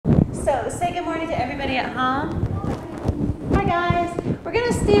So say good morning to everybody at home. Hi guys. We're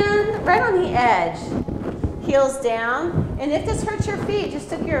going to stand right on the edge, heels down. And if this hurts your feet, just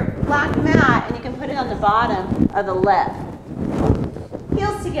take your black mat and you can put it on the bottom of the lip.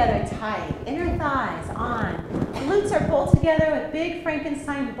 Heels together tight, inner thighs on. Glutes are pulled together with big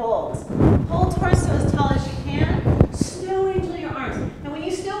Frankenstein bolts. Hold torso as tall as you can. Snow angel your arms. And when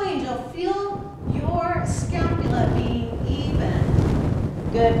you snow angel, feel your scapula being even.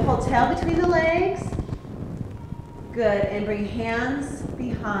 Good. Pull tail between the legs. Good. And bring hands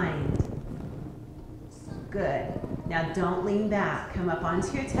behind. Good. Now don't lean back. Come up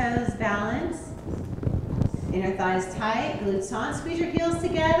onto your toes. Balance. Inner thighs tight. Glutes on. Squeeze your heels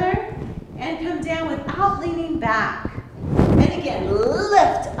together. And come down without leaning back. And again,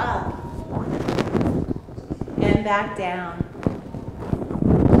 lift up. And back down.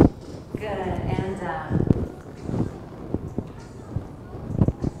 Good. And up.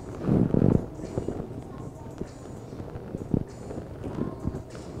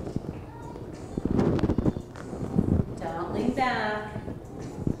 Don't lean back.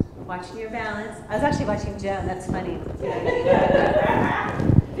 Watching your balance. I was actually watching Joan. That's funny.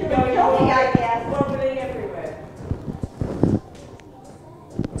 Everywhere.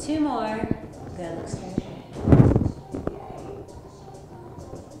 Two more. Good. Look straight ahead.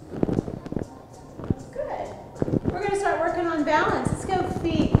 Good. We're going to start working on balance. Let's go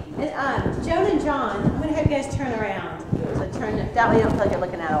feet. And Joan and John, I'm going to have you guys turn around. So turn it. That way you don't feel like you're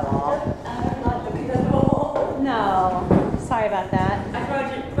looking at a wall. I'm not looking at the wall. No. Sorry about that. I'd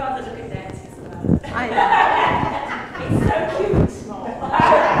rather look at Nancy's about it. I know. It's so cute and small.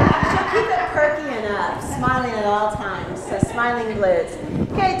 She'll keep it perky and up, smiling at all times. So smiling glutes.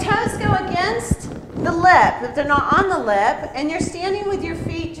 Okay, toes go against the lip. If they're not on the lip, and you're standing with your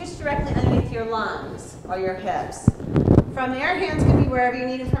feet just directly underneath your lungs or your hips. From there, hands can be wherever you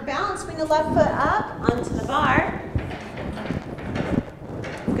need them for balance. Bring the left foot up onto the bar.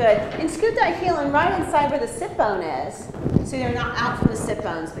 Good. And scoot that heel and right inside where the sit bone is. So you're not out from the sit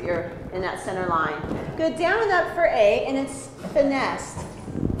bones, but you're in that center line. Good. Down and up for 8, and it's finessed.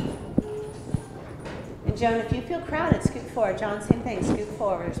 And Joan, if you feel crowded, scoot forward. John, same thing. Scoot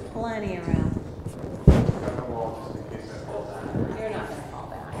forward. There's plenty of room. You're not going to fall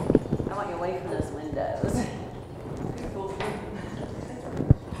back. I want you away from those windows.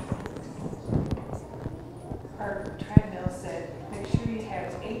 Our treadmill said, make sure you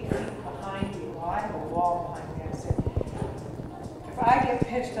have 8 feet behind you. Well, I have a wall behind me. I said, if I get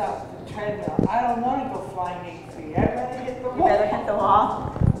pitched off the treadmill, I don't want to go flying 8 feet. I'd rather hit the wall. You better hit the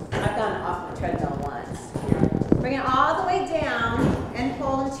wall. I've gone off the treadmill once. Bring it all the way down and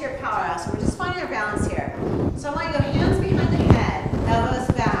pull into your powerhouse. We're just finding our balance here. So I want you to go hands behind the head, elbows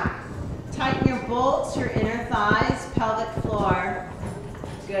back. Tighten your bolts, your inner thighs, pelvic floor.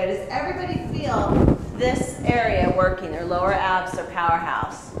 Good. Does everybody feel this area working, their lower abs, their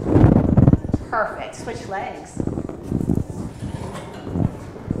powerhouse? Perfect. Switch legs.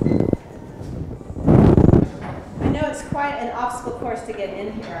 I know it's quite an obstacle course to get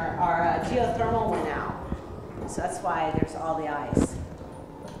in here. Our geothermal went out, so that's why there's all the ice.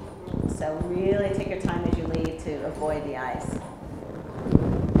 So really take your time as you leave to avoid the ice.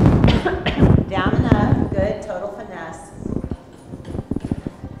 Down and up. Good. Total finesse.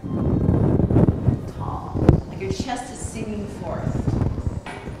 Your chest is singing forth.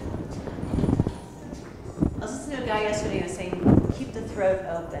 I was listening to a guy yesterday who was saying, keep the throat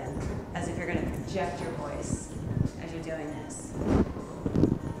open, as if you're going to project your voice as you're doing this.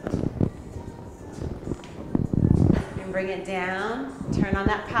 And bring it down. Turn on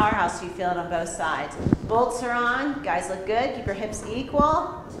that powerhouse so you feel it on both sides. Bolts are on. Guys look good. Keep your hips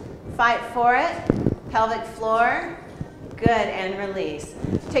equal. Fight for it. Pelvic floor. Good, and release.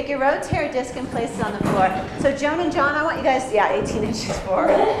 Take your rotator disc and place it on the floor. So Joan and John, I want you guys, 18 inches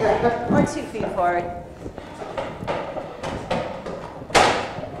forward, or 2 feet forward.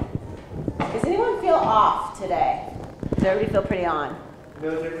 Does anyone feel off today? Does everybody feel pretty on?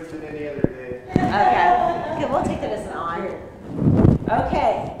 No different than any other day. Okay, good, we'll take that as an on.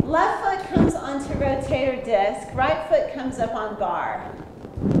 Okay, left foot comes onto rotator disc, right foot comes up on bar.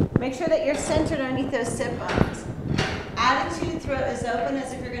 Make sure that you're centered underneath those sit bones. Attitude, throat is open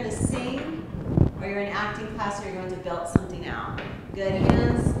as if you're going to sing, or you're in acting class, or you're going to belt something out. Good.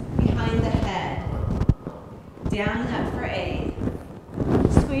 Hands behind the head. Down and up for 8.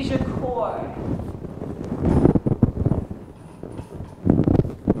 Squeeze your core.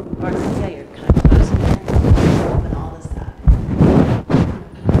 Or yeah, you're kind of closing there. Open all this up.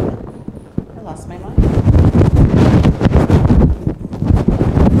 I lost my mind.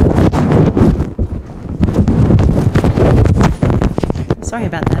 Sorry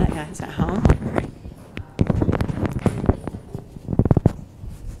about that, guys at home.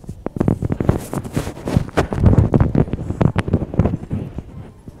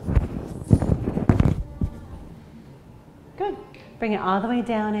 Good. Bring it all the way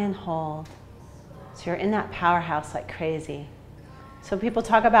down and hold. So you're in that powerhouse like crazy. So people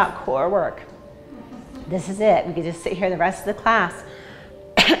talk about core work. This is it. We could just sit here the rest of the class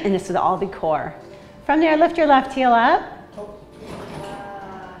and this would all be core. From there, lift your left heel up.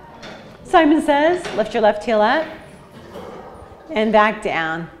 Simon says, lift your left heel up and back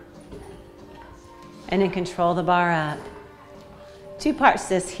down. And then control the bar up. 2 parts to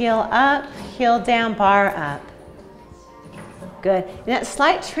this, heel up, heel down, bar up. Good. And that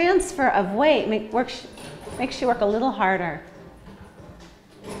slight transfer of weight makes you work a little harder.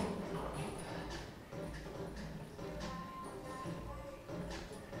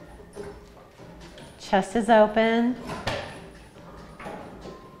 Chest is open.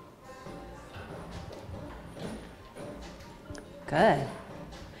 Good.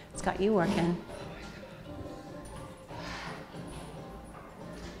 It's got you working.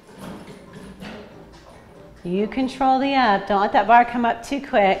 You control the up. Don't let that bar come up too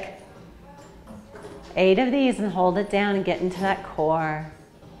quick. 8 of these and hold it down and get into that core.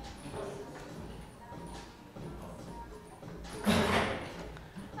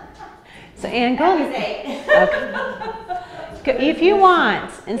 So Ann, go. Okay. If you want,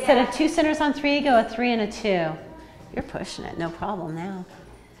 instead of 2 centers on 3, go a 3 and a 2. You're pushing it, no problem now.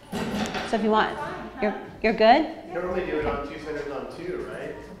 So if you want, you're good? You normally do it on 2 centers on 2,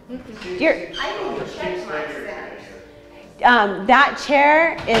 right? That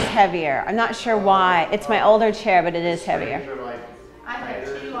chair is heavier. I'm not sure why. It's my older chair, but it is heavier. I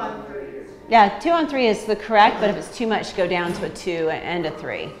have 2 on 3. Yeah, 2 on 3 is the correct, but if it's too much, go down to a 2 and a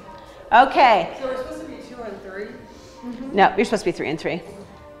 3. Okay. So we're supposed to be 2 on 3? No, you're supposed to be 3 and 3.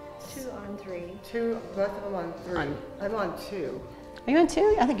 2 on 3. 2, both of them on 3. I'm on 2. Are you on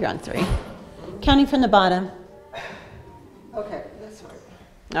 2? I think you're on 3. Counting from the bottom. Okay, that's right.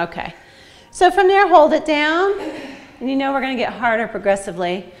 Okay. So from there, hold it down. And you know we're going to get harder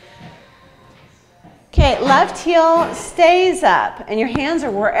progressively. Okay, left heel stays up, and your hands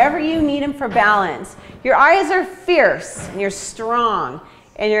are wherever you need them for balance. Your eyes are fierce, and you're strong.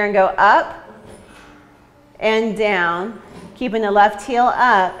 And you're going to go up and down, keeping the left heel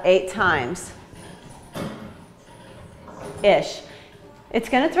up 8 times. Ish. It's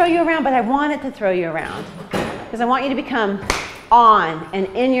going to throw you around, but I want it to throw you around because I want you to become on and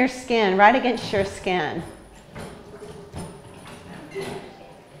in your skin, right against your skin.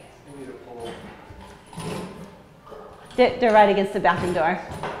 They're right against the bathroom door.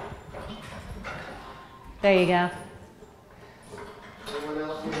 There you go. Anyone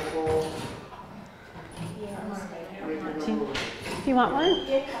else need a pull? Do you want one?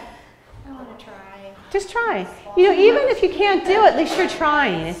 I want to try. Just try. You know, even if you can't do it, at least you're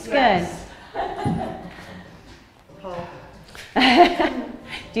trying. It's good.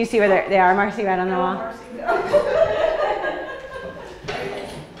 Do you see where they are, Marcy, right on the wall?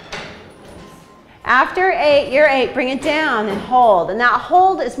 After 8, you're 8, bring it down and hold. And that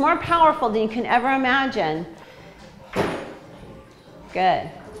hold is more powerful than you can ever imagine. Good.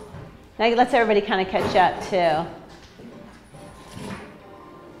 Now it lets everybody kind of catch up too.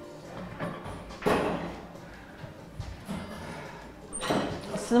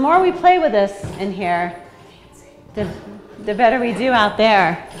 So the more we play with this in here, the better we do out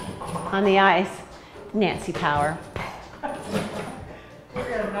there on the ice. Nancy power. We're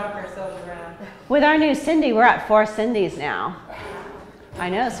going to knock ourselves around. With our new Cindy, we're at 4 Cindys now. I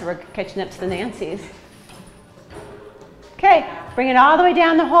know, so we're catching up to the Nancys. Okay, bring it all the way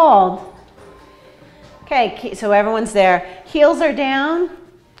down to hold. Okay, so everyone's there. Heels are down.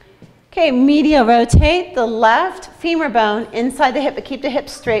 Okay, medial rotate the left femur bone inside the hip, but keep the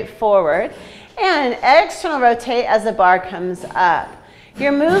hips straight forward. And external rotate as the bar comes up.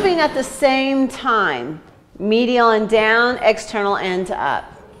 You're moving at the same time. Medial and down, external and up.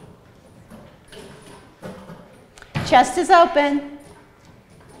 Chest is open.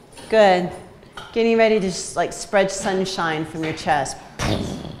 Good. Getting ready to just like spread sunshine from your chest.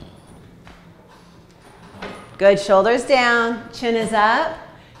 Good, shoulders down, chin is up.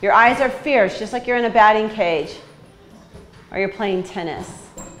 Your eyes are fierce, just like you're in a batting cage or you're playing tennis.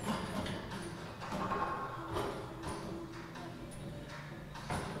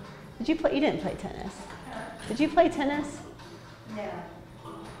 You didn't play tennis. Did you play tennis? No.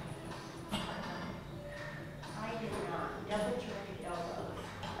 I did not. Double turkey elbows.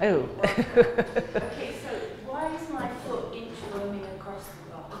 Oh. Okay, so why is my foot inchworming across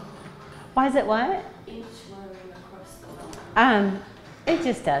the bottom? Why is it what? Inchworming across the bottom. It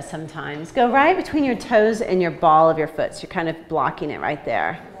just does sometimes. Go right between your toes and your ball of your foot. So you're kind of blocking it right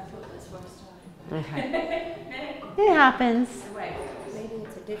there. Okay. It happens. Maybe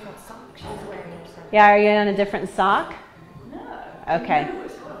it's a different sock she's wearing or something. Yeah, are you on a different sock? No. Okay.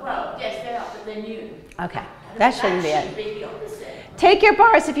 Well, yes, they are, but they're new. Okay. That shouldn't be it. Should be the opposite. Take your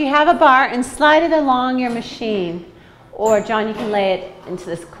bars, if you have a bar, and slide it along your machine. Or, John, you can lay it into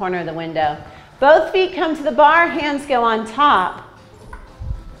this corner of the window. Both feet come to the bar, hands go on top.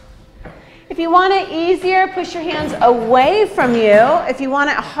 If you want it easier, push your hands away from you. If you want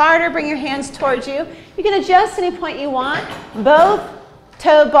it harder, bring your hands towards you. You can adjust any point you want. Both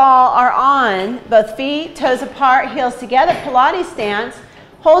toe ball are on, both feet, toes apart, heels together, Pilates stance.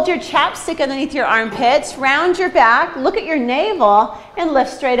 Hold your chapstick underneath your armpits, round your back, look at your navel, and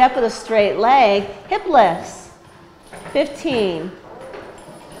lift straight up with a straight leg. Hip lifts. 15.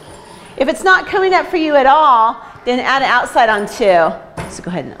 If it's not coming up for you at all, then add it outside on 2. So go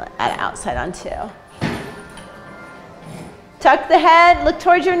ahead and add it outside on 2. Tuck the head, look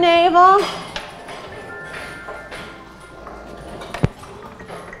towards your navel.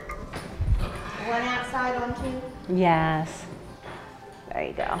 One outside on 2. Yes. There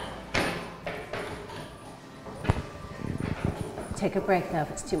you go. Take a break though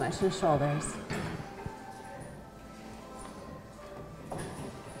if it's too much in the shoulders.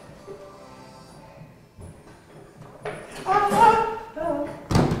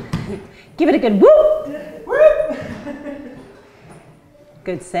 Give it a good whoop. Whoop.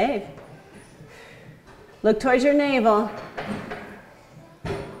 Good save. Look towards your navel.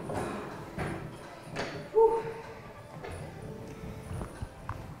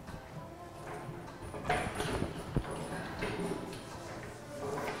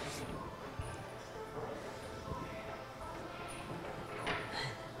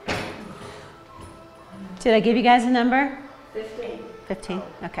 Did I give you guys a number? 15. 15,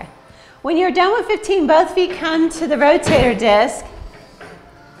 okay. When you're done with 15, both feet come to the rotator disc.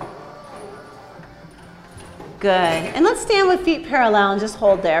 Good, and let's stand with feet parallel and just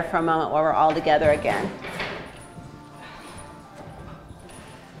hold there for a moment while we're all together again.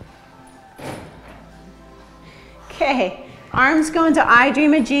 Okay, arms go into I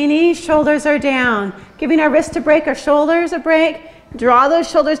Dream a Genie, shoulders are down. Giving our wrist a break, our shoulders a break. Draw those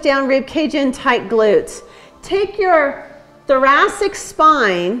shoulders down, rib cage in, tight glutes. Take your thoracic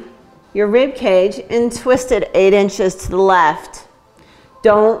spine, your rib cage, and twist it 8 inches to the left.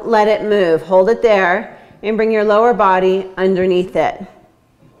 Don't let it move. Hold it there and bring your lower body underneath it.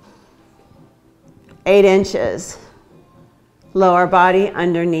 8 inches. Lower body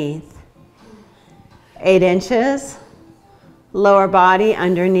underneath. 8 inches. Lower body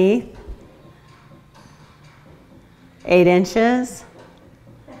underneath. 8 inches.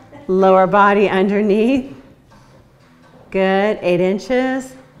 Lower body underneath. Good. 8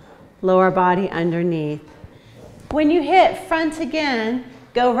 inches. Lower body underneath. When you hit front again,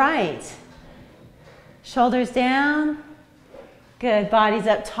 go right. Shoulders down. Good. Body's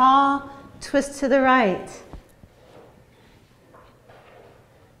up tall. Twist to the right.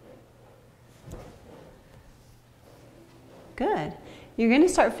 Good. You're going to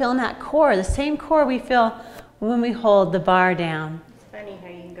start feeling that core, the same core we feel when we hold the bar down. It's funny how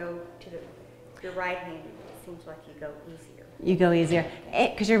you can go to your right hand. It seems like you go easier. You go easier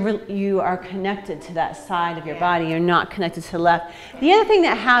because you are connected to that side of your body. You're not connected to the left. The other thing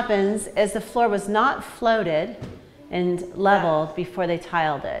that happens is the floor was not floated and leveled before they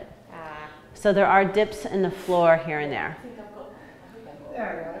tiled it. So there are dips in the floor here and there.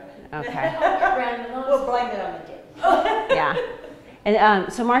 Okay. We'll blame it on the dip. Yeah.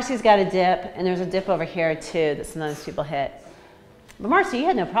 And so Marcy's got a dip, and there's a dip over here too that sometimes people hit. But Marcy, you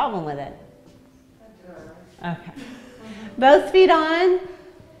had no problem with it. Okay. Both feet on.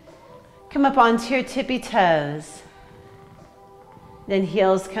 Come up onto your tippy toes. Then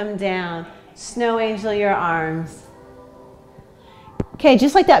heels come down. Snow angel your arms. Okay,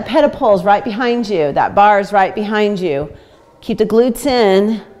 just like that pedipole is right behind you. That bar is right behind you. Keep the glutes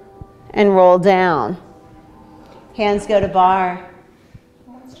in and roll down. Hands go to bar.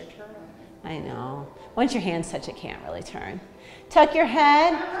 Wants to turn on. I know. Once your hands touch, it can't really turn. Tuck your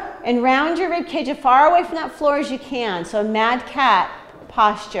head and round your rib cage as far away from that floor as you can. So mad cat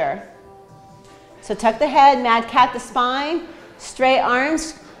posture. So tuck the head, mad cat the spine, straight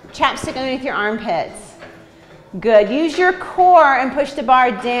arms, chapstick underneath your armpits. Good. Use your core and push the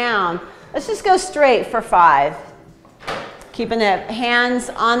bar down. Let's just go straight for 5. Keeping the hands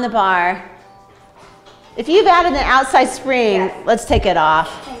on the bar. If you've added an outside spring, let's take it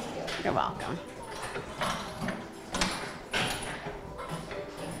off. Thank you. You're welcome.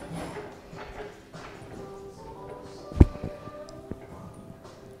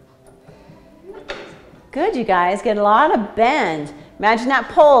 Good, you guys. Get a lot of bend. Imagine that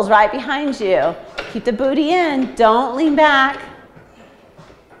pole's right behind you. Keep the booty in. Don't lean back.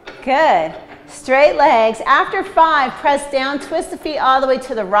 Good. Straight legs. After 5, press down. Twist the feet all the way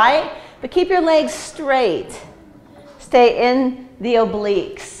to the right, but keep your legs straight. Stay in the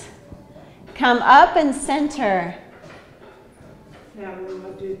obliques. Come up and center. Now we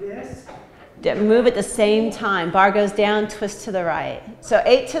will do this. Move at the same time. Bar goes down, twist to the right. So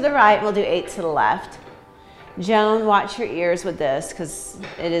 8 to the right, we'll do 8 to the left. Joan, watch your ears with this because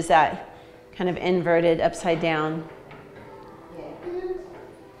it is that kind of inverted upside down.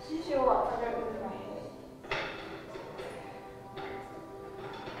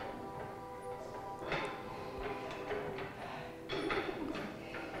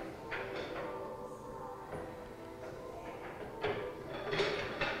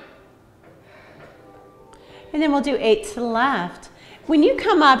 And then we'll do 8 to the left. When you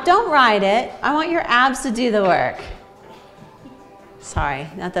come up, don't ride it. I want your abs to do the work. Sorry,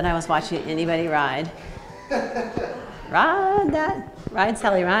 not that I was watching anybody ride. Ride that. Ride,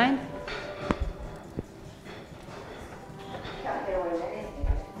 Sally, ride.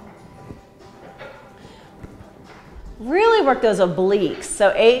 Really work those obliques.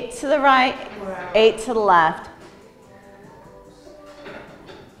 So 8 to the right, 8 to the left.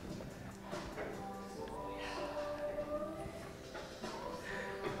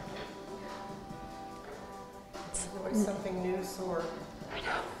 Something new, sore. I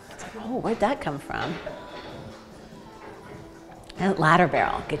know. It's like, oh, where'd that come from? That ladder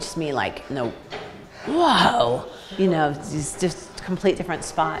barrel gets me like, no, whoa, you know, just complete different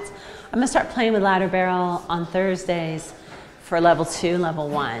spots. I'm gonna start playing with ladder barrel on Thursdays for level 2, level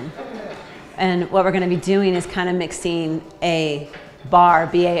 1. And what we're gonna be doing is kind of mixing a bar,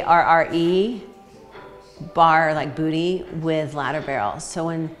 B-A-R-R-E, bar like booty with ladder barrel. So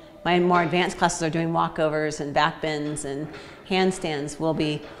when my more advanced classes are doing walkovers and back bends and handstands, we'll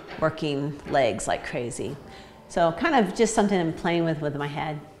be working legs like crazy. So kind of just something I'm playing with my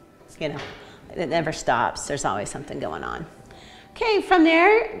head. You know, it never stops. There's always something going on. Okay, from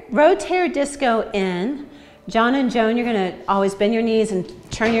there, rotator disco in. John and Joan, you're gonna always bend your knees and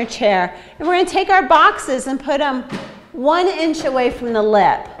turn your chair. And we're gonna take our boxes and put them 1 inch away from the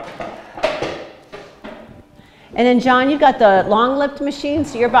lip. And then John, you've got the long lipped machine,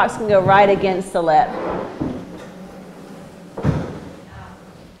 so your box can go right against the lip.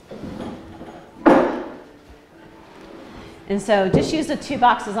 And so just use the 2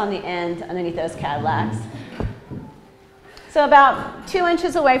 boxes on the end underneath those Cadillacs. So about 2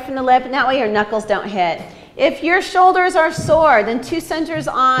 inches away from the lip, and that way your knuckles don't hit. If your shoulders are sore, then 2 centers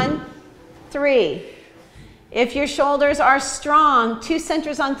on 3. If your shoulders are strong, 2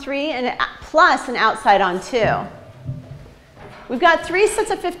 centers on 3 and plus an outside on 2. We've got 3 sets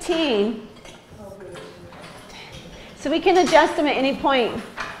of 15. So we can adjust them at any point.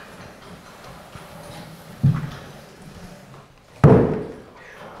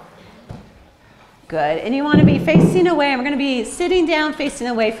 Good. And you want to be facing away. And we're going to be sitting down facing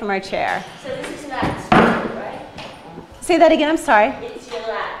away from our chair. So this is lats, right? Say that again. I'm sorry. It's your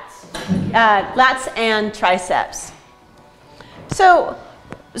lats. Lats and triceps. So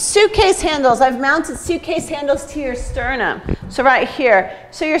suitcase handles, I've mounted suitcase handles to your sternum. So right here.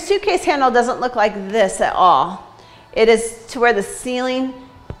 So your suitcase handle doesn't look like this at all. It is to where the ceiling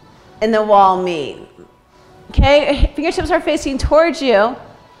and the wall meet. Okay, fingertips are facing towards you.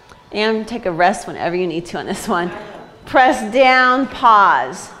 And take a rest whenever you need to on this one. Press down,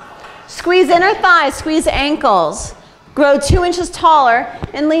 pause. Squeeze inner thighs, squeeze ankles. Grow 2 inches taller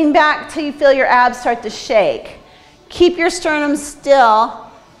and lean back till you feel your abs start to shake. Keep your sternum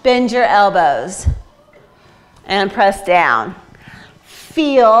still, bend your elbows, and press down.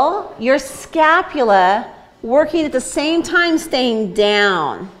 Feel your scapula working at the same time, staying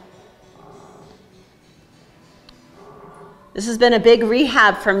down. This has been a big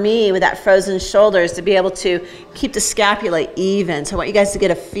rehab for me with that frozen shoulders to be able to keep the scapula even. So I want you guys to get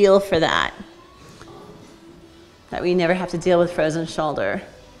a feel for that. That we never have to deal with frozen shoulder.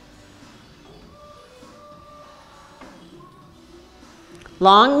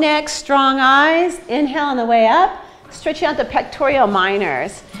 Long neck, strong eyes. Inhale on the way up. Stretching out the pectoral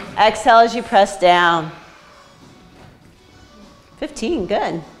minors. Exhale as you press down. 15,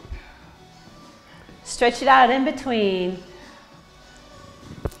 good. Stretch it out in between.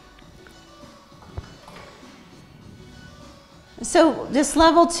 So this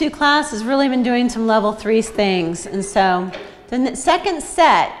level 2 class has really been doing some level 3 things. And so the second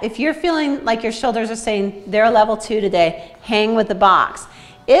set, if you're feeling like your shoulders are saying they're a level 2 today, hang with the box.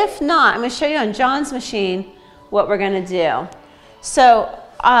 If not, I'm going to show you on John's machine what we're going to do. So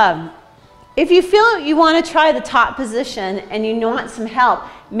If you feel you want to try the top position and you want some help,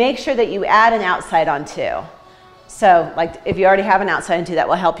 make sure that you add an outside on 2. So like if you already have an outside on 2, that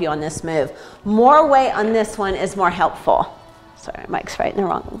will help you on this move. More weight on this one is more helpful. Sorry, Mike's right in the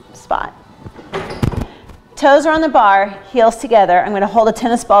wrong spot. Toes are on the bar, heels together. I'm going to hold a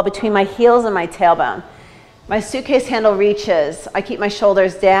tennis ball between my heels and my tailbone. My suitcase handle reaches. I keep my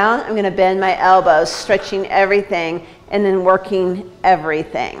shoulders down. I'm going to bend my elbows, stretching everything, and then working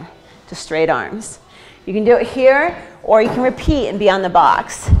everything to straight arms. You can do it here, or you can repeat and be on the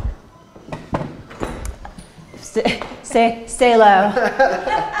box. Stay low.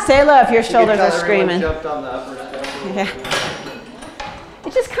 Stay low if your shoulders are screaming. Jumped on the upper step. Yeah.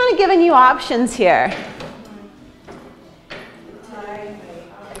 It's just kind of giving you options here.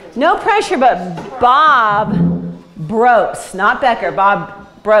 No pressure, but Bob Bropes, not Becker, Bob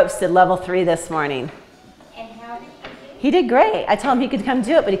Bropes did level 3 this morning. And how did you do? He did great. I told him he could come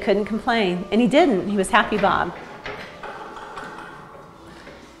do it, but he couldn't complain. And he didn't. He was happy Bob.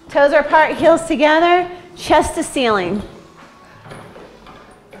 Toes are apart, heels together, chest to ceiling.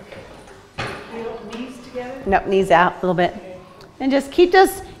 Knees together? Nope, knees out a little bit. And just keep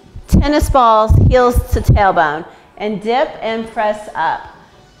those tennis balls, heels to tailbone. And dip and press up.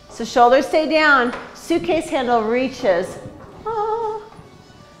 So shoulders stay down, suitcase handle reaches. Oh.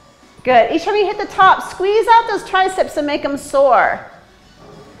 Good. Each time you hit the top, squeeze out those triceps and make them sore.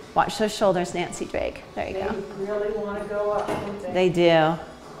 Watch those shoulders, Nancy Drake. There you go. They really want to go up, don't they? They do.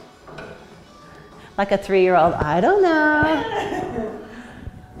 Like a 3-year-old, I don't know.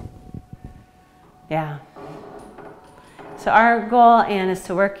 Yeah. So our goal, Anne, is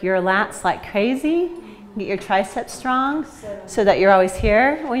to work your lats like crazy. Get your triceps strong so that you're always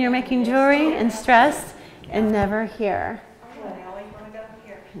here when you're making jewelry and stressed and never here. I always want to go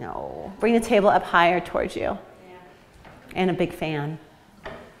here. No. Bring the table up higher towards you. Yeah. And a big fan.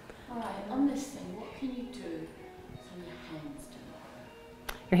 All right, on this thing, what can you do so your hands don't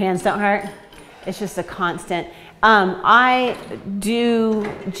hurt? Your hands don't hurt? It's just a constant. I do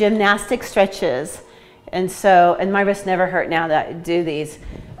gymnastic stretches. And my wrists never hurt now that I do these.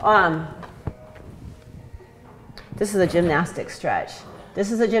 This is a gymnastic stretch.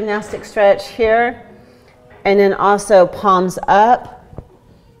 This is a gymnastic stretch here, and then also palms up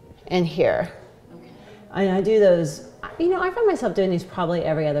and here. Okay. And I do those, you know, I find myself doing these probably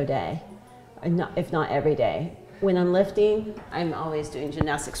every other day, if not every day. When I'm lifting, I'm always doing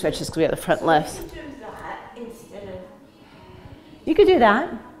gymnastic stretches because we have the front lifts. Do that instead of... You could do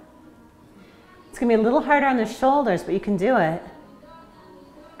that. It's gonna be a little harder on the shoulders, but you can do it.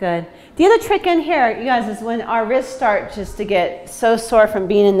 Good. The other trick in here, you guys, is when our wrists start just to get so sore from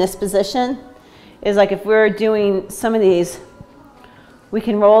being in this position, is like if we're doing some of these, we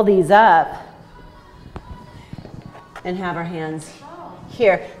can roll these up and have our hands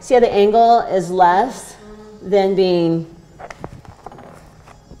here. See how the angle is less than being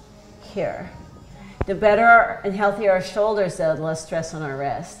here. The better and healthier our shoulders, though, the less stress on our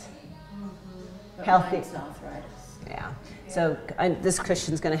wrist. Healthy. Mine's arthritis. Yeah. So this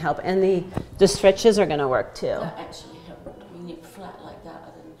cushion's going to help, and the stretches are going to work too. That actually helped. When it flat like that,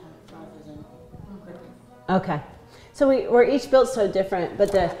 I didn't have rather than gripping. Okay. So we're each built so different,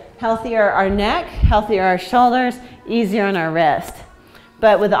 but the healthier our neck, healthier our shoulders, easier on our wrist.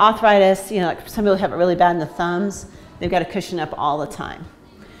 But with the arthritis, you know, like some people have it really bad in the thumbs, they've got to cushion up all the time.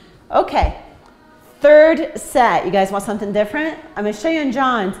 Okay. Third set. You guys want something different? I'm going to show you in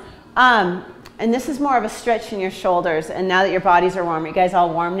John's. And this is more of a stretch in your shoulders. And now that your bodies are warm, are you guys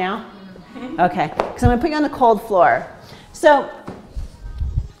all warm now? Okay, because I'm going to put you on the cold floor. So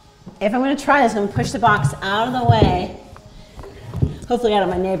if I'm going to try this, I'm going to push the box out of the way, hopefully out of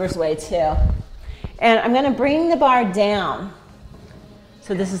my neighbor's way too. And I'm going to bring the bar down.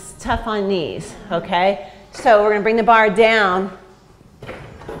 So this is tough on knees, okay? So we're going to bring the bar down.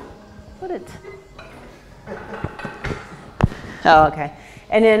 Oh, okay.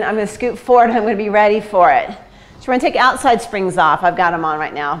 And then I'm going to scoot forward and I'm going to be ready for it. So we're going to take outside springs off. I've got them on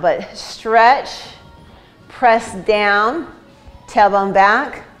right now. But stretch, press down, tailbone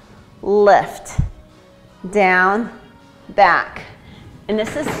back, lift, down, back. And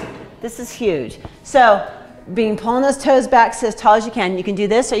this is huge. So pulling those toes back as tall as you can. You can do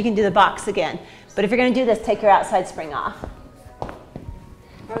this or you can do the box again. But if you're going to do this, take your outside spring off.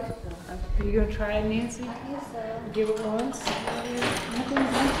 Are you going to try it, Nancy? Yes, sir. Give it once.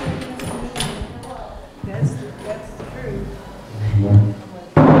 That's the truth.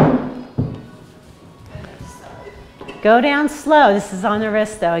 Go down slow. This is on the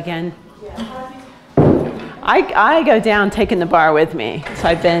wrist though again. I go down taking the bar with me. So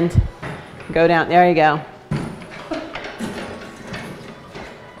I bend, go down. There you go.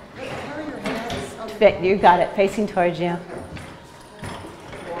 Vic, you got it, facing towards you.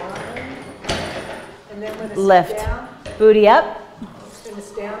 And then when it's Lift. down, Booty up. when it's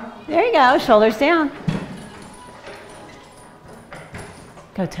down, There you go, shoulders down.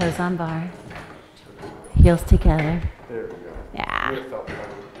 Go toes on bar. Heels together. There we go. Yeah. It felt better.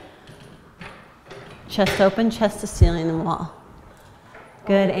 Chest open, chest to ceiling and wall.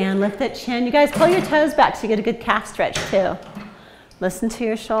 Good, and lift that chin. You guys pull your toes back so you get a good calf stretch too. Listen to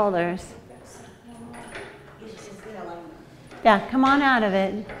your shoulders. Yeah, come on out of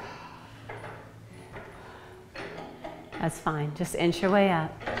it. That's fine, just inch your way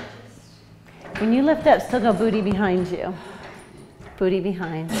up. When you lift up, still go booty behind you. Booty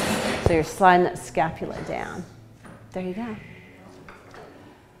behind. So you're sliding that scapula down. There you go.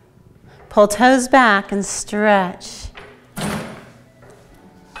 Pull toes back and stretch.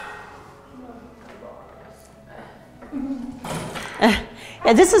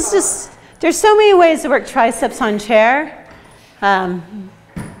 Yeah, this is just, there's so many ways to work triceps on chair, but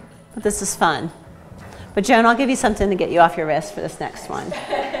this is fun. But Joan, I'll give you something to get you off your wrist for this next one.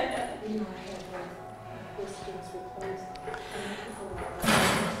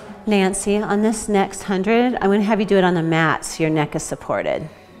 Nancy, on this next 100, I'm going to have you do it on the mat so your neck is supported.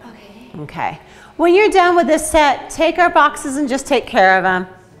 Okay. Okay. When you're done with this set, take our boxes and just take care of them.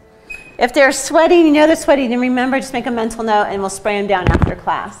 If they're sweaty, you know they're sweaty, then remember, just make a mental note and we'll spray them down after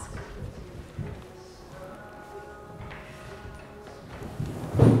class.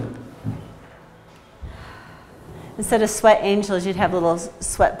 Instead of sweat angels, you'd have little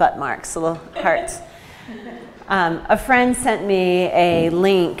sweat butt marks, little hearts. A friend sent me a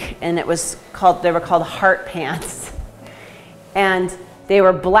link, and it was called, they were called heart pants. And they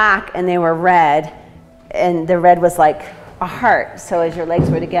were black and they were red, and the red was like a heart. So as your legs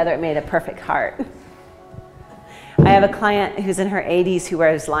were together, it made a perfect heart. I have a client who's in her 80s who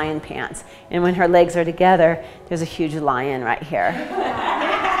wears lion pants, and when her legs are together, there's a huge lion right here.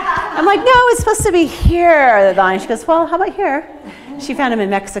 I'm like, no, it's supposed to be here, the lion. She goes, well, how about here? She found him in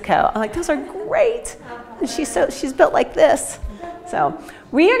Mexico. I'm like, those are great. And she's built like this. So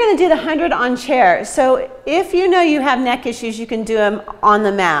we are going to do the 100 on chair. So if you know you have neck issues, you can do them on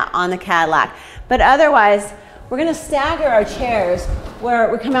the mat, on the Cadillac. But otherwise, we're going to stagger our chairs where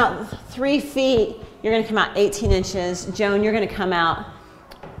we come out 3 feet. You're going to come out 18 inches. Joan, you're going to come out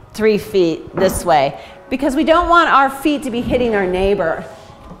 3 feet this way, because we don't want our feet to be hitting our neighbor.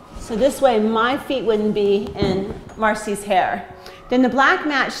 So this way, my feet wouldn't be in Marcy's hair. Then the black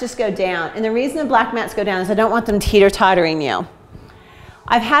mats just go down. And the reason the black mats go down is I don't want them teeter-tottering you.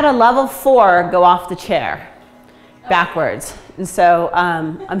 I've had a level 4 go off the chair backwards. And so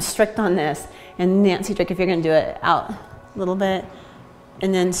I'm strict on this. And Nancy Drake, if you're going to do it out a little bit.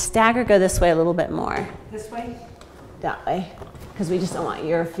 And then stagger, go this way a little bit more. this way. That way. Because we just don't want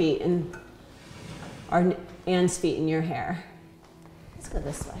your feet and Anne's feet in your hair. Let's go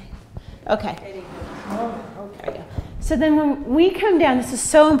this way. Okay. There we go. So then when we come down, this is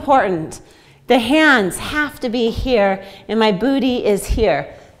so important. The hands have to be here, and my booty is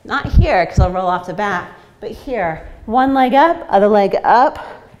here. Not here, because I'll roll off the back, but here. One leg up, other leg up,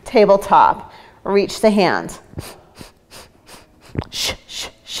 tabletop. Reach the hands. Shh, shh,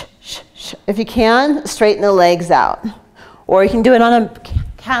 shh, shh, shh. If you can, straighten the legs out. Or you can do it on a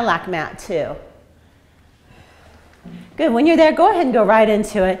Cadillac mat too. Good, when you're there, go ahead and go right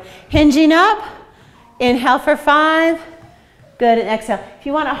into it. Hinging up, inhale for 5. Good, and exhale. If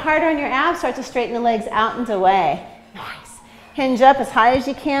you want it harder on your abs, start to straighten the legs out and away. Nice. Hinge up as high as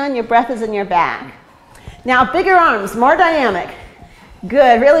you can. Your breath is in your back. Now, bigger arms, more dynamic.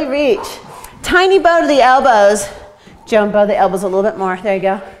 Good, really reach. Tiny bow to the elbows. Joan, bow the elbows a little bit more. There you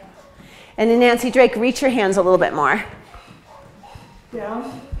go. And then Nancy Drake, reach your hands a little bit more.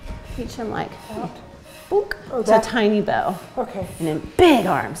 Down. Reach them like, boop. Oh, So tiny bow. Okay. And then big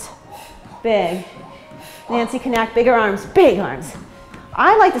arms. Big. Nancy, connect, bigger arms, big arms.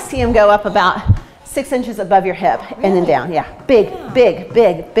 I like to see them go up about 6 inches above your hip and then down. Yeah, big, big,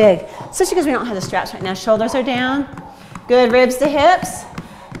 big, big. Especially because we don't have the straps right now. Shoulders are down. Good, ribs to hips.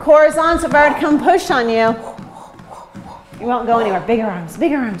 Core is on, so if I were to come push on you, you won't go anywhere. Bigger arms,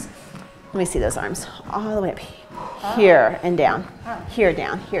 bigger arms. Let me see those arms. All the way up here and down. Here,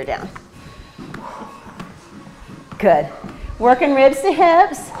 down, here, down. Good. Working ribs to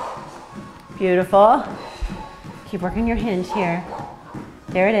hips. Beautiful. Keep working your hinge here.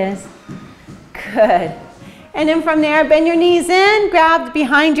 There it is. Good. And then from there, bend your knees in, grab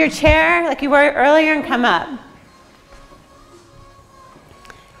behind your chair like you were earlier and come up.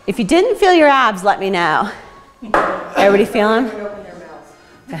 If you didn't feel your abs, let me know. Everybody feel them? Open their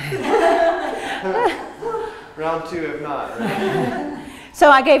mouths. Round 2 if not, right? So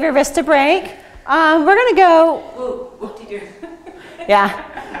I gave your wrist a break. We're going to go.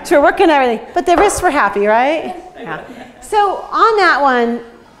 Yeah, so we're working everything. But the wrists were happy, right? Yeah. So on that one,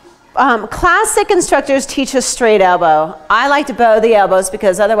 classic instructors teach us straight elbow. I like to bow the elbows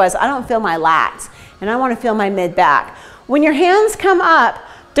because otherwise I don't feel my lats. And I want to feel my mid-back. When your hands come up,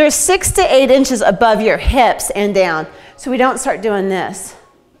 they're 6 to 8 inches above your hips and down. So we don't start doing this.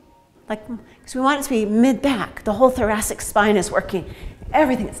 Because we want it to be mid-back. The whole thoracic spine is working.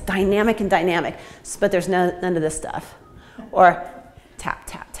 Everything is dynamic and dynamic. But there's none of this stuff. Or tap,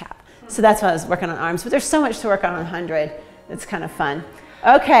 tap, tap. So that's why I was working on arms. But there's so much to work on 100. It's kind of fun.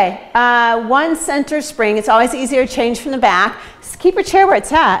 Okay, one center spring. It's always easier to change from the back. Just keep your chair where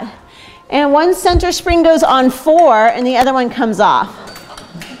it's at. And one center spring goes on 4, and the other one comes off.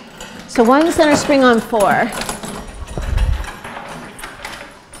 So one center spring on 4.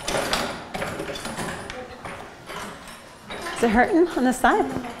 Is it hurting on this side?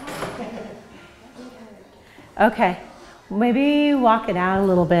 Okay, maybe walk it out a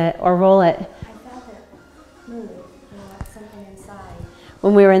little bit or roll it. I felt it move, like something inside.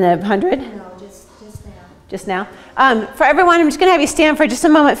 When we were in the 100? No, just now. Just now. For everyone, I'm just going to have you stand for just a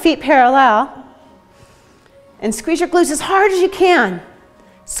moment, feet parallel. And squeeze your glutes as hard as you can.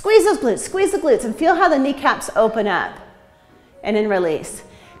 Squeeze those glutes, squeeze the glutes, and feel how the kneecaps open up. And then release.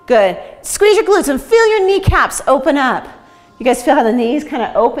 Good. Squeeze your glutes and feel your kneecaps open up. You guys feel how the knees kind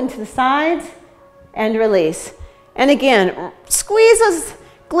of open to the sides? And release. And again, squeeze those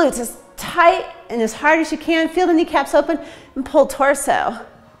glutes as tight and as hard as you can. Feel the kneecaps open and pull torso.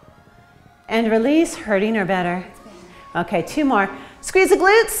 And release, hurting or better. Okay, 2 more. Squeeze the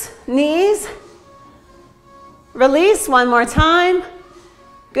glutes, knees. Release, 1 more time.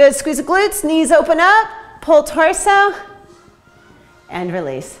 Good, squeeze the glutes, knees open up, pull torso, and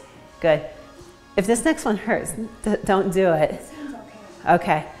release. Good. If this next one hurts, don't do it.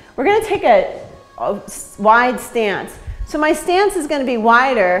 Okay, we're gonna take a wide stance. So my stance is gonna be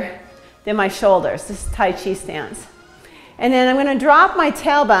wider than my shoulders, this Tai Chi stance. And then I'm gonna drop my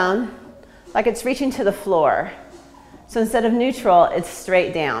tailbone like it's reaching to the floor. So instead of neutral, it's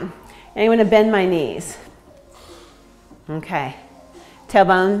straight down. And I'm gonna bend my knees. Okay,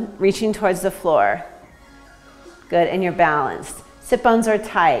 tailbone reaching towards the floor. Good, and you're balanced. Sit bones are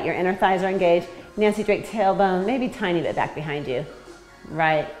tight, your inner thighs are engaged. Nancy Drake tailbone, maybe tiny bit back behind you.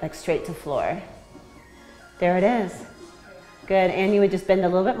 Right, like straight to floor. There it is. Good, and you would just bend a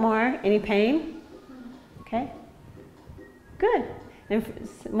little bit more. Any pain? Okay, good. And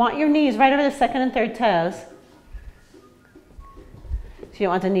want your knees right over the 2nd and 3rd toes. So you don't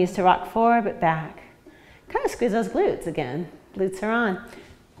want the knees to rock forward, but back. Kind of squeeze those glutes again. Glutes are on.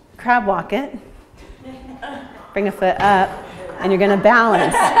 Crab walk it. Bring a foot up, and you're gonna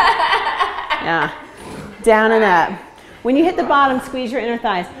balance. Yeah, down and up. When you hit the bottom, squeeze your inner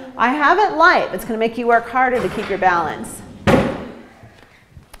thighs. I have it light, but it's gonna make you work harder to keep your balance.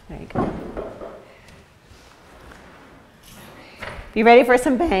 There you go. Be ready for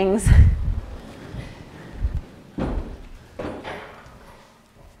some bangs.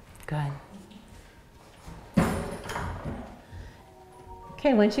 Good.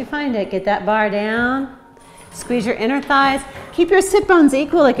 Okay, once you find it, get that bar down. Squeeze your inner thighs. Keep your sit bones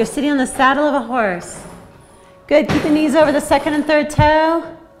equal like you're sitting on the saddle of a horse. Good, keep the knees over the 2nd and 3rd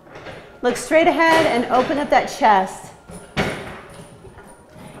toe. Look straight ahead and open up that chest.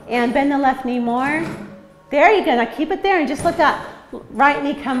 And bend the left knee more. There you go, now keep it there and just let that right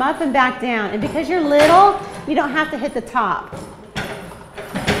knee come up and back down. And because you're little, you don't have to hit the top.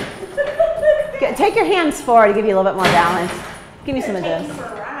 Good. Take your hands forward to give you a little bit more balance. Give me some of this.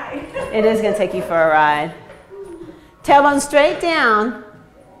 It is going to take you for a ride. Tailbone straight down.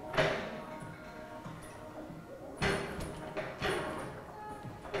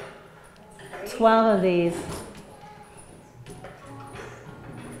 Twelve of these.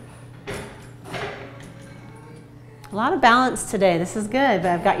 A lot of balance today. This is good,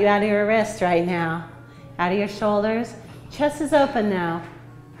 but I've got you out of your wrist right now. Out of your shoulders. Chest is open now.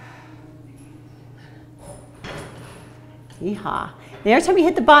 Yeehaw. And every time you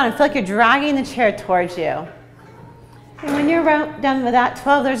hit the bottom, feel like you're dragging the chair towards you. And when you're done with that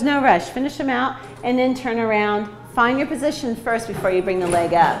 12, there's no rush. Finish them out and then turn around. Find your position first before you bring the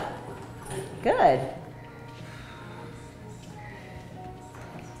leg up. Good.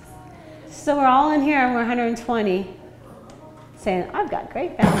 So we're all in here and we're 120. Saying, I've got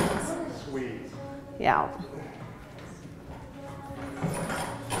great balance. Sweet. Yeah.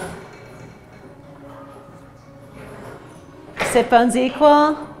 Sit bones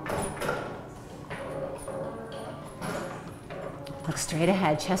equal. Look straight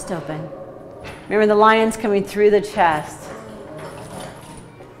ahead, chest open. Remember the lion's coming through the chest.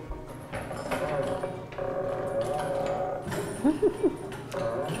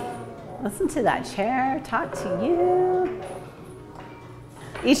 Listen to that chair talk to you.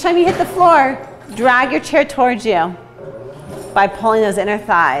 Each time you hit the floor, drag your chair towards you by pulling those inner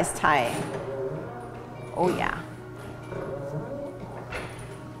thighs tight. Oh yeah.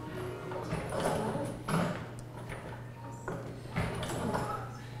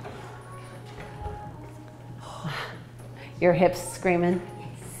 Your hips screaming.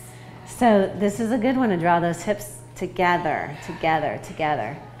 So this is a good one to draw those hips together, together,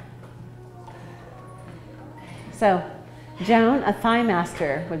 together. So Joan, a thigh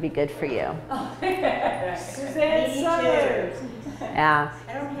master would be good for you. Suzanne Summers. Yeah.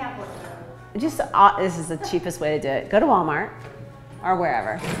 I don't have one though. Just this is the cheapest way to do it. Go to Walmart or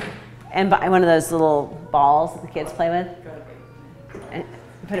wherever and buy one of those little balls that the kids play with and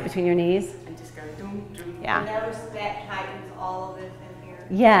put it between your knees. And just go doom, doom. Yeah. Notice that tightens all of this in here.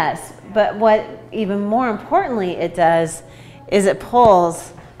 Yes, but what even more importantly it does is it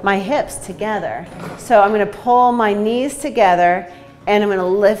pulls my hips together. So I'm going to pull my knees together and I'm going to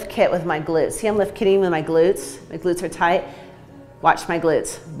lift kit with my glutes. See, I'm lift kitting with my glutes. My glutes are tight. Watch my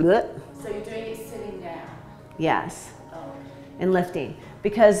glutes. Blah. So you're doing it sitting down? Yes, Oh. and lifting.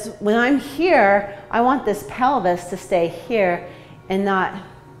 Because when I'm here, I want this pelvis to stay here and not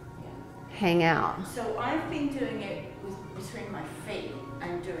hang out. So I've been doing it between my feet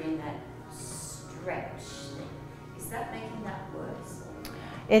and doing that stretch thing. Is that making that worse?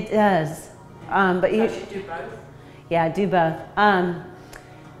 It does. But So you I should do both? Yeah, do both.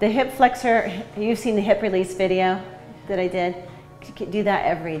 The hip flexor, you've seen the hip release video that I did? Do that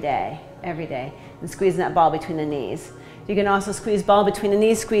every day, and squeezing that ball between the knees. You can also squeeze ball between the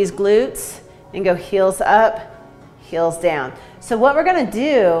knees, squeeze glutes, and go heels up, heels down. So what we're gonna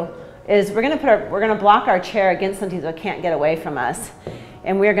do is we're gonna block our chair against something so it can't get away from us.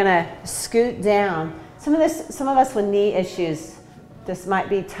 And we're gonna scoot down. Some of us with knee issues, this might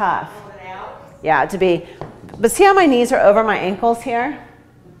be tough. Pull it out. Yeah, but see how my knees are over my ankles here?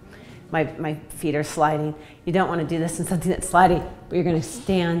 My feet are sliding. You don't want to do this in something that's sliding, but you're gonna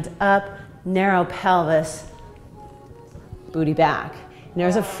stand up, narrow pelvis, booty back. And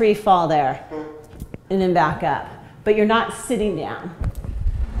there's a free fall there, and then back up. But you're not sitting down.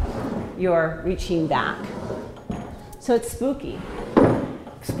 You're reaching back. So it's spooky.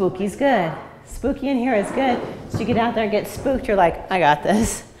 Spooky's good. Spooky in here is good. So you get out there and get spooked, you're like, I got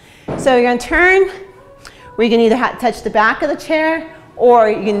this. So you're gonna turn, where you can either touch the back of the chair or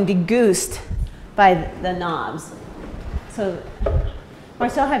you can be goosed by the knobs. So,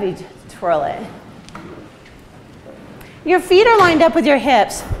 Marcel, have you twirl it. Your feet are lined up with your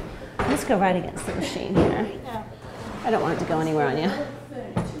hips. Let's go right against the machine here. I don't want it to go anywhere on you.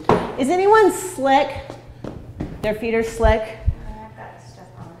 Is anyone slick? Their feet are slick? I've got stuff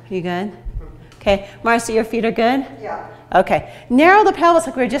on. You good? Okay, Marcia, your feet are good? Yeah. Okay, narrow the pelvis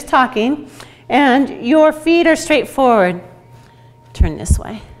like we were just talking, and your feet are straight forward. Turn this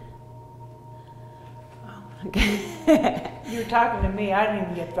way. Okay. You were talking to me, I didn't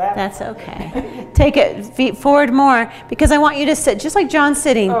even get that. That's okay. Take it, feet forward more, because I want you to sit just like John's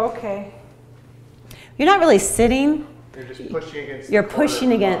sitting. Oh, okay. You're not really sitting. You're just pushing against You're the corner of pushing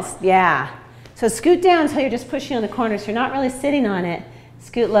the against, block. yeah. So scoot down until you're just pushing on the corner, so you're not really sitting on it.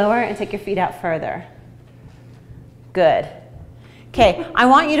 Scoot lower and take your feet out further. Good. Okay, I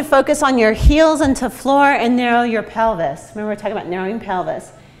want you to focus on your heels into floor and narrow your pelvis. Remember we're talking about narrowing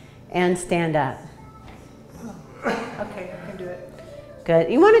pelvis. And stand up. Okay, I can do it.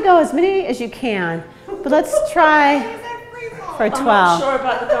 Good. You want to go as many as you can, but let's try for 12. I'm not sure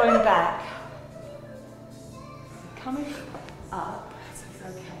about the going back. Coming up.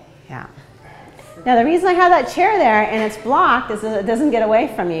 Okay. Yeah. Now the reason I have that chair there and it's blocked is that it doesn't get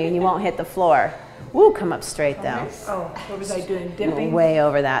away from you and you won't hit the floor. Woo, come up straight though. Oh, what was I doing? You went Dipping? way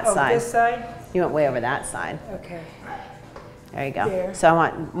over that Oh, side. this side? You went way over that side. Okay. There you go. There. So I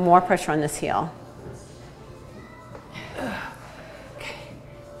want more pressure on this heel.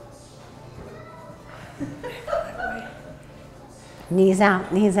 Knees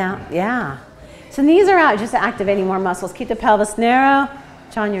out, yeah. So knees are out, just activating more muscles. Keep the pelvis narrow.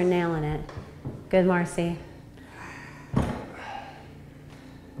 John, you're nailing it. Good, Marcy.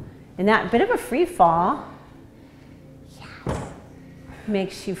 And that bit of a free fall, yes,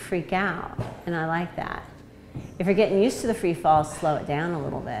 makes you freak out, and I like that. If you're getting used to the free fall, slow it down a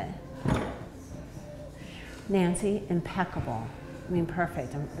little bit. Nancy, impeccable. I mean,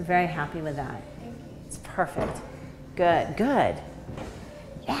 perfect. I'm very happy with that. It's perfect. Good, good.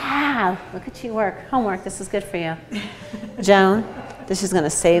 Yeah, look at you work. Homework, this is good for you. Joan, this is gonna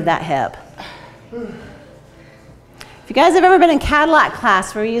save that hip. If you guys have ever been in Cadillac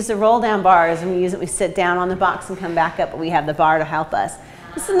class where we use the roll down bars and we sit down on the box and come back up, but we have the bar to help us.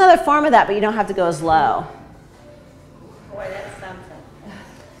 This is another form of that, but you don't have to go as low. Boy, that's something.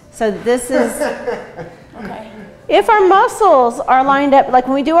 So this is, Okay. if our muscles are lined up, like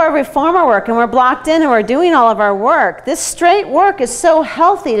when we do our reformer work and we're blocked in and we're doing all of our work, this straight work is so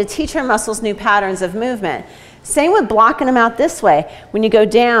healthy to teach our muscles new patterns of movement. Same with blocking them out this way when you go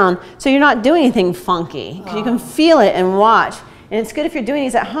down, so you're not doing anything funky, because you can feel it and watch. And it's good if you're doing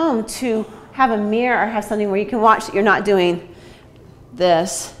these at home to have a mirror or have something where you can watch that you're not doing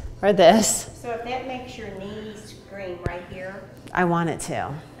this or this. So if that makes your knees scream right here, I want it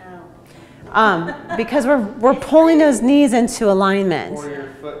to. oh, Because we're pulling those knees into alignment. Or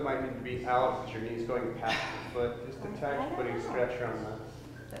your foot might need to be out because your knee's going past your foot. Just a touch, putting stretch on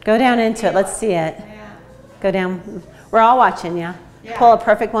that. Go down into it. Let's see it. yeah. Go down. We're all watching, yeah? Yeah. Pull a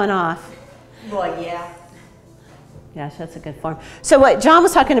perfect one off. Well, yeah. Yes, that's a good form. So what John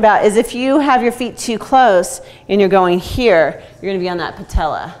was talking about is if you have your feet too close and you're going here, you're going to be on that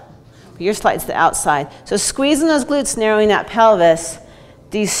patella. Your slide's the outside. So squeezing those glutes, narrowing that pelvis,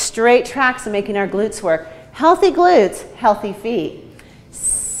 these straight tracks and making our glutes work. Healthy glutes, healthy feet.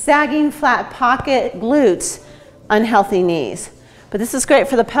 Sagging flat pocket glutes, unhealthy knees. But this is great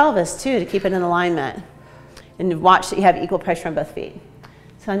for the pelvis too, to keep it in alignment. And watch that you have equal pressure on both feet.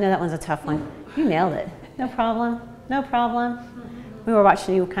 So I know that one's a tough one. You nailed it. No problem. No problem. We were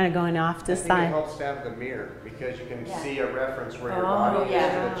watching you kind of going off to the I think it side. helps to have the mirror because you can Yeah. see a reference where your Oh, body is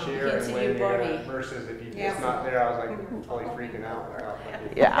yeah. in the chair You can and see when your you're body. at versus if it's not there. I was like totally freaking out.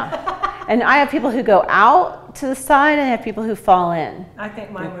 Yeah. And I have people who go out to the side and I have people who fall in. I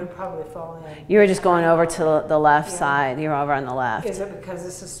think mine would probably fall in. You were just going over to the left side. You were over on the left. Is it because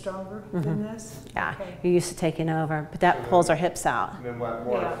this is stronger than this? Yeah. Okay. You're used to taking over. But that pulls our hips out. And then what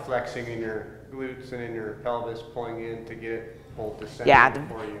more Yeah. flexing in your glutes and in your pelvis, pulling in to get it pulled to center Yeah.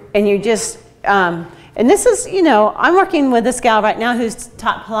 for you. And you just, and this is, you know, I'm working with this gal right now who's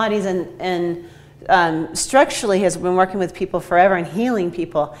taught Pilates and structurally has been working with people forever and healing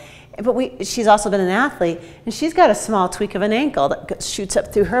people. But she's also been an athlete, and she's got a small tweak of an ankle that shoots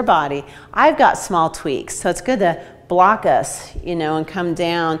up through her body. I've got small tweaks, so it's good to block us, you know, and come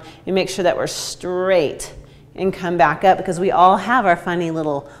down and make sure that we're straight and come back up, because we all have our funny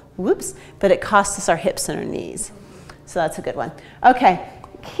little whoops, but it costs us our hips and our knees. So that's a good one. Okay,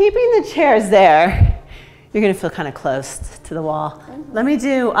 keeping the chairs there, you're gonna feel kind of close to the wall. Let me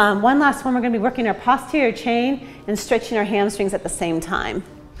do one last one. We're gonna be working our posterior chain and stretching our hamstrings at the same time.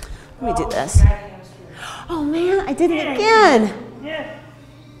 Let me do this. Oh man, I did it again. Yeah.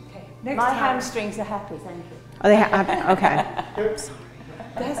 Okay, next My time. hamstrings are happy, thank you. Oh, okay.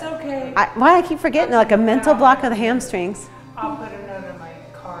 That's okay. Why do I keep forgetting? Like a mental block of the hamstrings. I'll put a note on my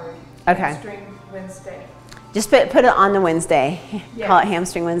card. Okay. Hamstring Wednesday. Just put it on the Wednesday. Yeah. Call it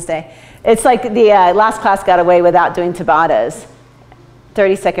Hamstring Wednesday. It's like the last class got away without doing Tabatas.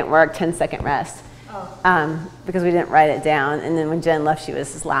 30-second work, 10-second rest. Oh. Because we didn't write it down. And then when Jen left, she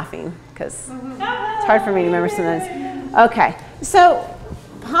was just laughing because it's hard for me to remember some of those. Okay, so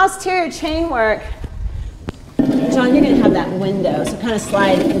posterior chain work. John, you're going to have that window, so kind of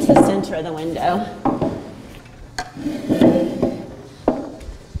slide into the center of the window.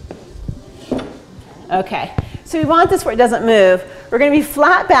 Okay, so we want this where it doesn't move. We're going to be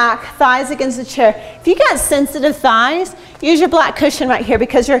flat back, thighs against the chair. If you got sensitive thighs, use your black cushion right here,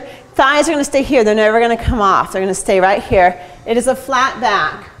 because your thighs are going to stay here. They're never going to come off. They're going to stay right here. It is a flat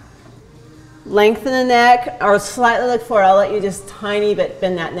back. Lengthen the neck or slightly look forward. I'll let you just tiny bit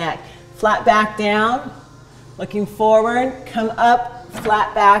bend that neck. Flat back down, looking forward, come up,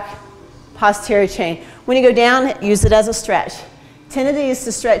 flat back, posterior chain. When you go down, use it as a stretch. 10 of these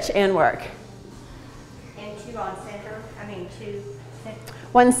to stretch and work. And two on center, two center.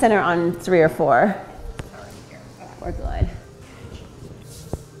 One center on 3 or 4. We're good.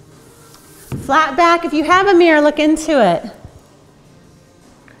 Flat back. If you have a mirror, look into it.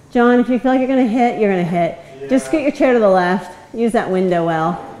 John, if you feel like you're going to hit, you're going to hit. Yeah. Just scoot your chair to the left. Use that window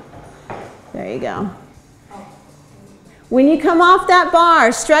well. There you go. When you come off that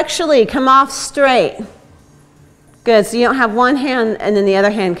bar, structurally, come off straight. Good. So you don't have one hand and then the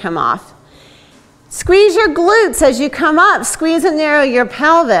other hand come off. Squeeze your glutes as you come up. Squeeze and narrow your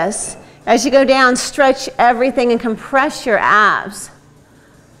pelvis. As you go down, stretch everything and compress your abs.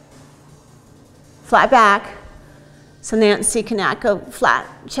 Flat back. So Nancy can go flat,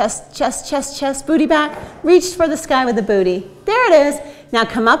 chest, chest, chest, chest, booty back. Reach for the sky with the booty. There it is. Now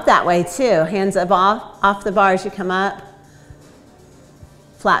come up that way too. Hands up off the bar as you come up.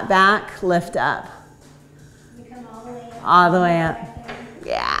 Flat back, lift up. You come all the way up. All the way up.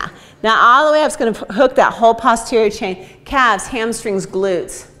 Yeah. Now all the way up, it's going to hook that whole posterior chain. Calves, hamstrings,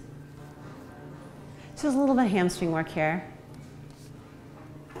 glutes. Just a little bit of hamstring work here.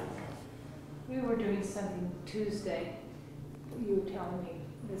 We were doing something Tuesday. You were telling me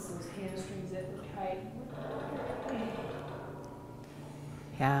this was hamstrings that were tight.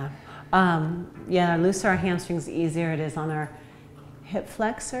 Yeah. Yeah, the looser our hamstrings, the easier it is on our hip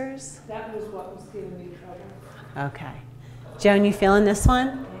flexors. That was what was giving me trouble. Okay. Joan, you feeling this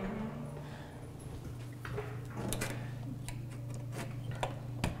one?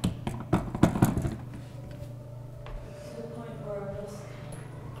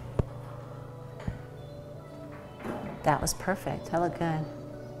 That was perfect. That looked good.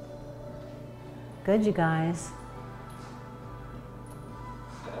 Good, you guys.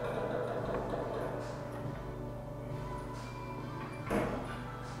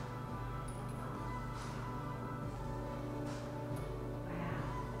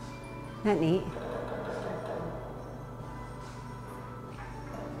 Isn't that neat?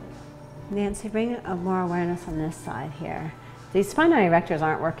 Nancy, bring more awareness on this side here. These spinae erectors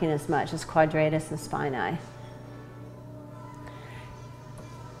aren't working as much as quadratus and spinae.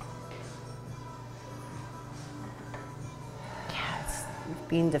 Yeah, it's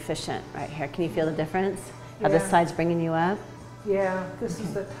being deficient right here. Can you feel the difference? How this side's bringing you up? Yeah, this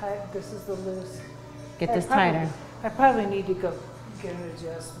is the tight, this is the loose. Get this tighter. I probably need to go get an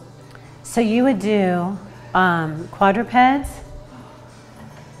adjustment. So you would do quadrupeds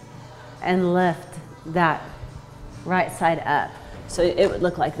and lift that right side up. So it would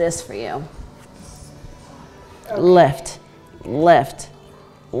look like this for you. Okay. Lift, lift,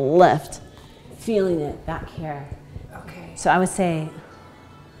 lift. Feeling it back here. Okay. So I would say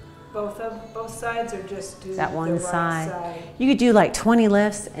both sides or just do that one the right side. You could do like 20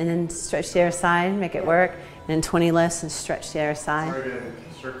 lifts and then stretch the other side, make it work, and then 20 lifts and stretch the other side. Start in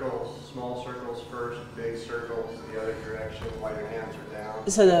circles, small circles first, big circles the other direction while your hands are down.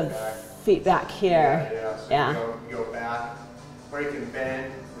 So the back. Feet back here. Yeah. So you go back, or you can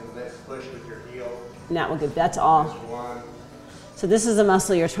bend and let push with your heel. And that will good. That's all. Just one. So this is the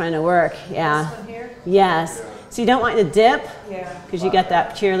muscle you're trying to work. Yeah. This one here? Yes. Yeah. So you don't want to dip Yeah. because you got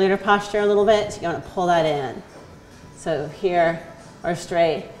that cheerleader posture a little bit. So you want to pull that in. So here or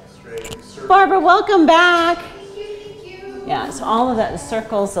straight. Straight. Barbara, welcome back. Thank you. Yeah. So all of that, the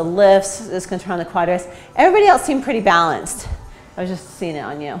circles, the lifts, this control the quadriceps. Everybody else seemed pretty balanced. I was just seeing it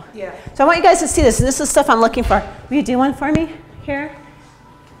on you. Yeah. So I want you guys to see this, and this is stuff I'm looking for. Will you do one for me here?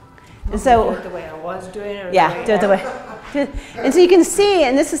 And so, Do it the way I was doing it? Or yeah, do it the way. And so you can see,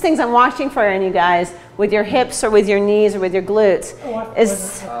 and this is things I'm watching for in you guys, with your hips or with your knees or with your glutes,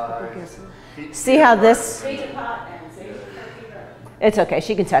 is see how this, it's okay,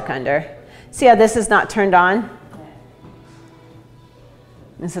 she can tuck under. See how this is not turned on?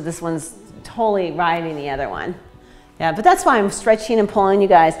 And so this one's totally riding the other one. Yeah, but that's why I'm stretching and pulling you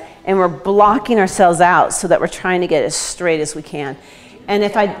guys, and we're blocking ourselves out so that we're trying to get as straight as we can. And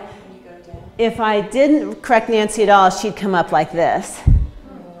if I didn't correct Nancy at all, she'd come up like this.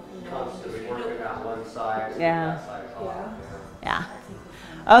 Constantly working out one side. Yeah. That side's off. Yeah.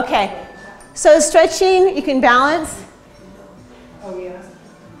 Okay. So stretching, you can balance. Oh, yeah.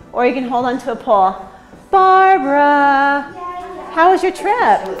 Or you can hold on to a pole. Barbara, how was your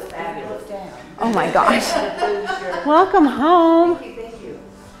trip? Oh my gosh. Welcome home. Thank you.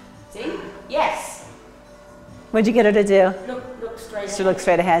 See? Yes. What'd you get her to do? Look straight She look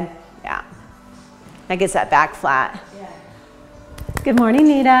straight ahead. Yeah. That gets that back flat. Yeah. Good morning,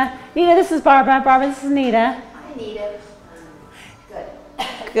 Nita. Nita, this is Barbara. Barbara, this is Nita. I need it. Good.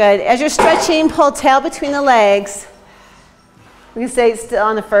 Good. As you're stretching, pull tail between the legs. We can stay still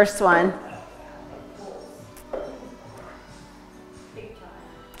on the first one.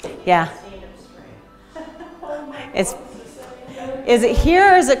 Yeah. Is it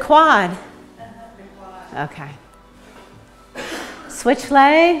here or is it quad? Okay. Switch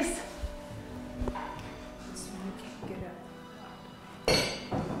legs. You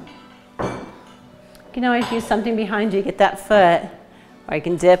can always use something behind you, get that foot. Or you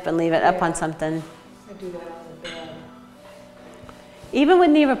can dip and leave it up on something. I do that on the bed. Even with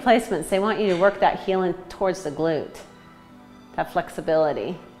knee replacements, they want you to work that heel in towards the glute. That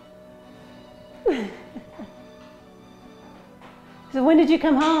flexibility. So when did you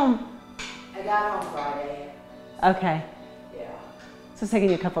come home? I got home Friday. Okay. Yeah. So it's taking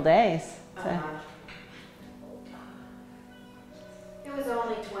you a couple days. So. It was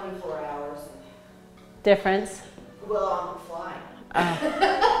only 24 hours. Difference? Well, I'm flying.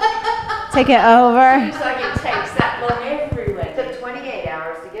 Oh. Take it over. Seems like it takes that long everywhere. It took 28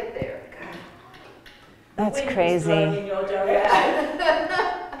 hours to get there. That's crazy. In your direction.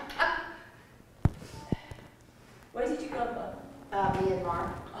 Friday in March.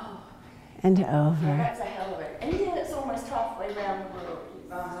 Oh, And yeah, over. that's a hell of it. And then it's almost halfway around the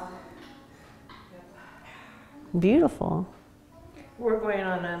world. Beautiful. We're going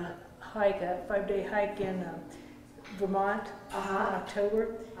on a hike, a 5-day hike in Vermont in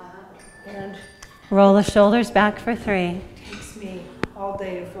October. And Roll the shoulders back for 3. it takes me all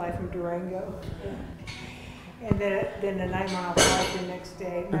day to fly from Durango. And then a 9-mile hike the next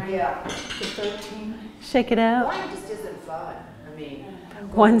day, 9 to 13. Shake it out. Mine just isn't fun. I mean,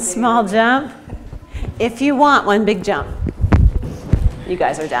 One small jump. If you want one big jump. You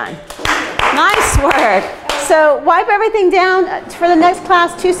guys are done. Nice work. So wipe everything down for the next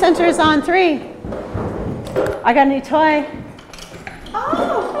class. 2 centers on 3. I got a new toy.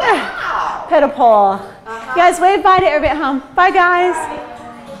 oh, wow. Pedal pole. You guys wave bye to everybody at home. Bye guys.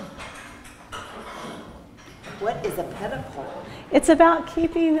 What is a pedipole? It's about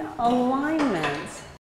keeping alignment.